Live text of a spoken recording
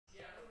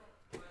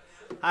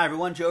Hi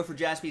everyone, Joe for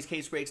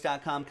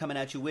JaspysCaseBreaks.com coming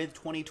at you with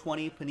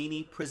 2020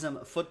 Panini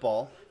Prizm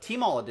Football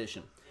tmall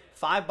edition.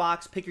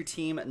 5-box, pick your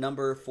team,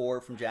 number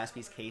 4 from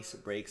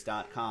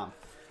JaspysCaseBreaks.com.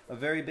 A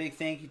very big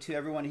thank you to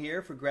everyone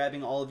here for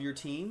grabbing all of your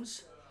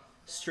teams.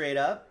 Straight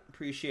up,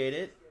 appreciate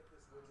it.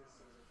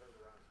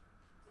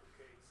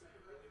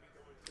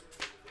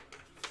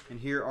 And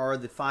here are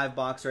the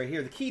 5-box right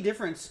here. The key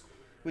difference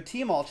with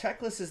tmall,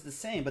 checklist is the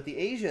same, but the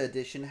Asia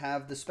edition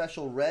have the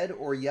special red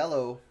or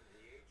yellow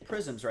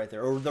prisms right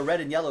there, or the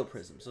red and yellow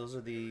prisms. Those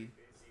are the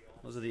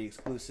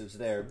exclusives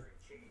there.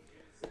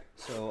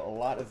 So a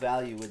lot of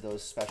value with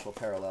those special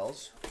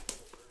parallels.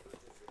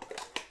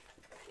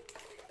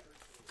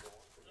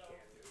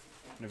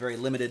 And a very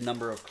limited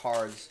number of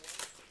cards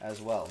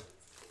as well.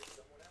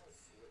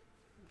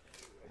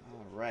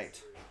 All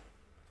right.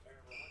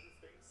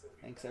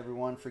 Thanks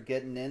everyone for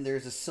getting in.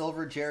 There's a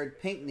silver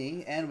Jared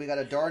Pinkney, and we got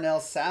a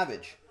Darnell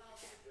Savage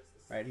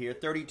right here,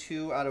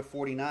 32 out of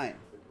 49.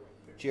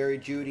 Jerry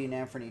Jeudy and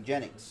Anthony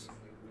Jennings.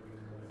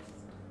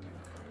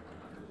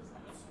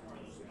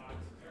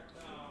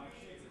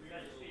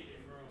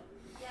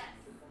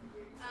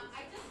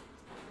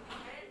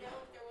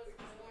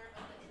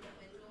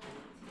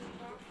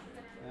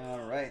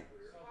 All right.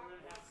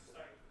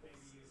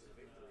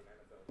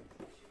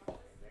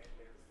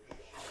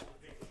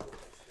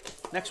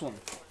 Next one.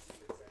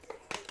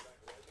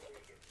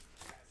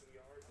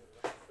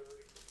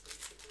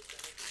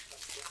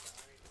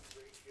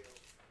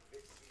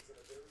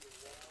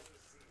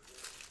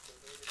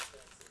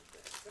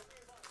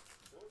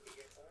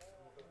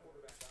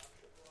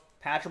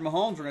 Patrick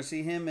Mahomes, we're going to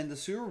see him in the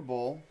Super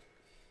Bowl.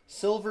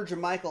 Silver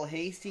Jermichael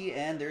Hasty,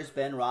 and there's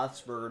Ben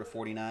Roethlisberger to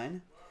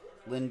 49.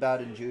 Lynn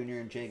Bowden Jr.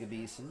 and Jacob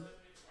Eason.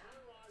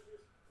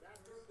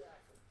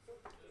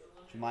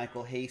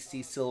 Jermichael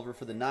Hasty, silver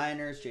for the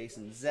Niners.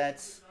 Jason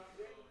Zetz.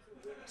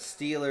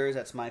 Steelers,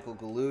 that's Michael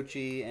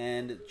Gallucci.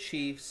 And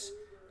Chiefs,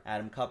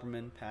 Adam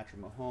Kupperman, Patrick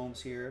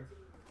Mahomes here.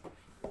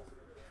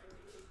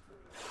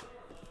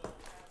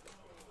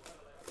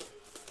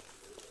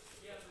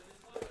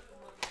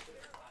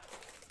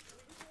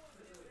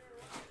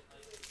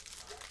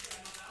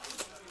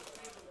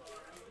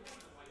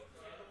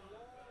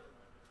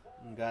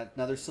 We got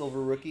another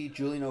silver rookie,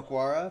 Julian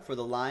Okwara for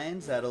the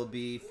Lions. That'll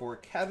be for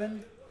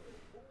Kevin.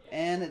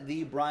 And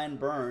the Brian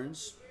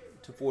Burns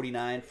to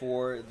 49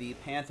 for the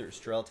Panthers,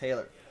 Terrell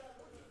Taylor.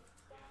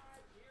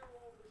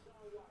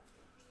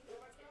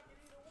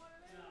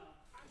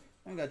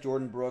 And we got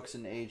Jordan Brooks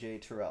and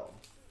AJ Terrell. All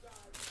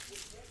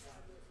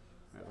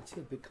right, let's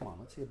see a big, come on,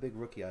 let's see a big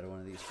rookie out of one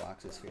of these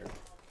boxes here.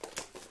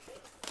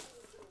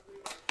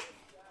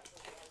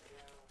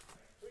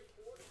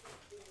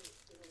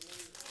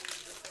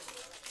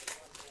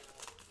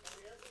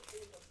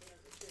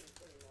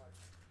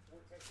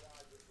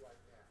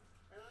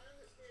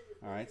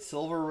 All right,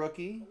 silver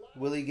rookie,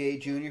 Willie Gay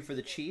Jr. for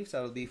the Chiefs.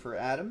 That'll be for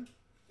Adam.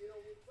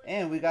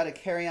 And we got a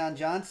Kerryon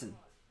Johnson.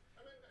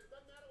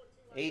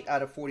 8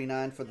 out of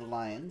 49 for the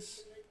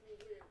Lions.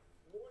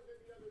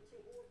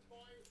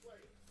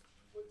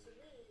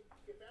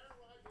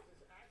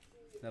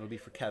 That'll be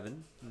for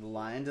Kevin and the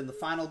Lions. And the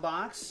final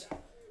box,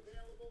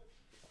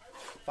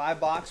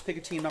 5-box, pick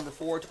a team, number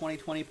 4,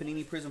 2020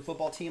 Panini Prizm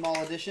Football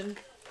tmall edition.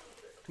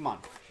 Come on,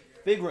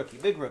 big rookie,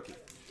 big rookie.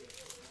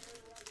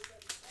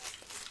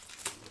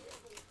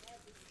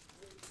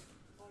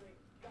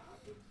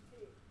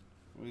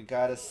 We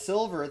got a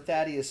silver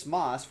Thaddeus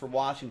Moss for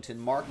Washington.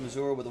 Mark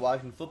Mazur with the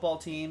Washington football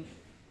team.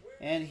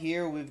 And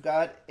here we've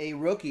got a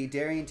rookie,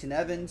 Darrington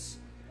Evans.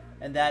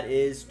 And that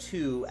is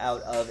 2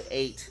 out of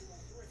 8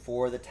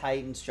 for the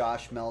Titans.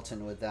 Josh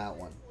Melton with that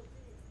one.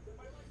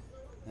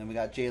 And we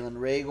got Jalen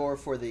Reagor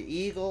for the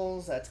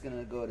Eagles. That's going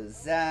to go to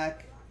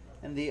Zach.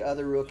 And the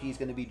other rookie is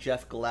going to be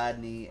Jeff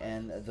Gladney.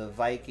 And the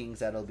Vikings,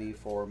 that'll be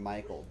for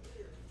Michael.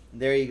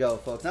 There you go,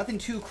 folks. Nothing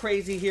too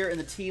crazy here in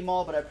the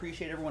tmall, but I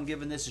appreciate everyone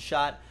giving this a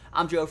shot.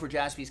 I'm Joe for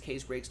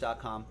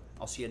JaspysCaseBreaks.com.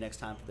 I'll see you next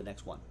time for the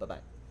next one. Bye-bye.